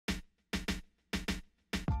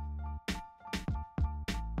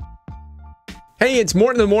Hey, it's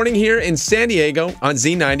Morton in the Morning here in San Diego on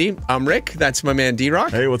Z90. I'm Rick. That's my man D-Rock.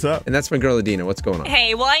 Hey, what's up? And that's my girl Adina. What's going on?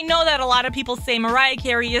 Hey, well, I know that a lot of people say Mariah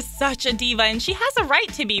Carey is such a diva, and she has a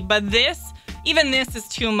right to be, but even this is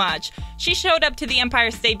too much. She showed up to the Empire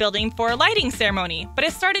State Building for a lighting ceremony, but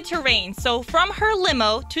it started to rain. So from her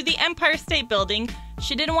limo to the Empire State Building,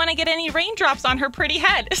 she didn't want to get any raindrops on her pretty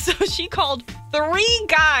head. So she called 3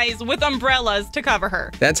 guys with umbrellas to cover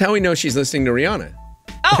her. That's how we know she's listening to Rihanna.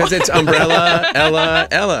 Oh. Because it's Umbrella, Ella,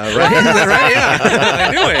 right? Is that right? Yeah.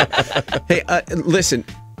 I knew it. Hey, listen,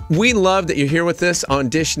 we love that you're here with us on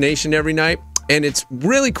Dish Nation every night. And it's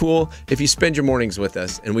really cool if you spend your mornings with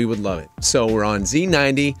us, and we would love it. So we're on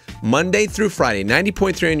Z90 Monday through Friday,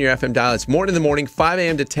 90.3 on your FM dial. It's Morton in the Morning, 5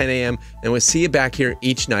 a.m. to 10 a.m. And we'll see you back here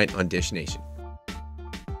each night on Dish Nation.